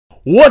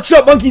What's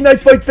up, Monkey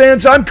Knife Fight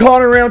fans? I'm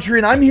Connor Roundtree,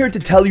 and I'm here to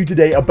tell you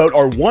today about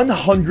our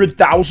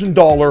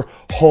 $100,000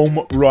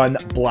 Home Run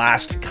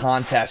Blast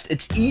contest.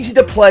 It's easy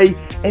to play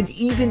and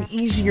even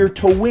easier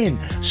to win,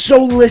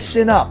 so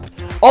listen up.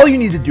 All you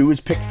need to do is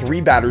pick 3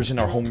 batters in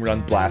our Home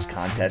Run Blast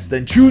contest,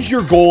 then choose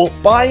your goal,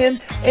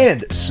 buy-in,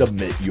 and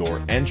submit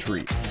your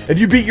entry. If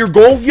you beat your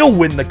goal, you'll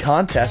win the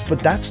contest, but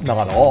that's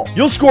not all.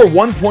 You'll score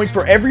 1 point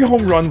for every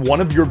home run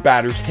one of your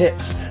batters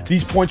hits.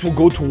 These points will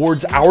go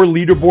towards our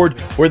leaderboard,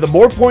 where the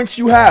more points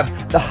you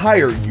have, the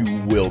higher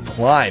you will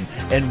climb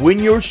and win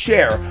your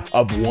share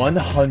of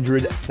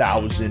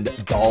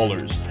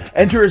 $100,000.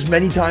 Enter as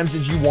many times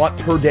as you want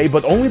per day,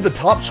 but only the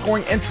top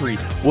scoring entry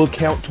will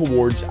count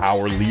towards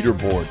our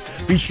leaderboard.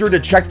 Be sure to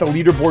check the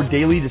leaderboard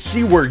daily to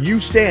see where you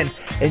stand,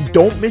 and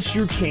don't miss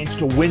your chance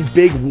to win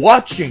big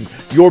watching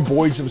your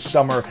Boys of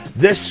Summer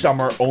this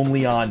summer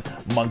only on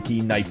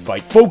Monkey Knife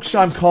Fight. Folks,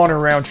 I'm Connor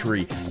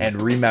Roundtree,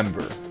 and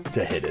remember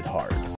to hit it hard.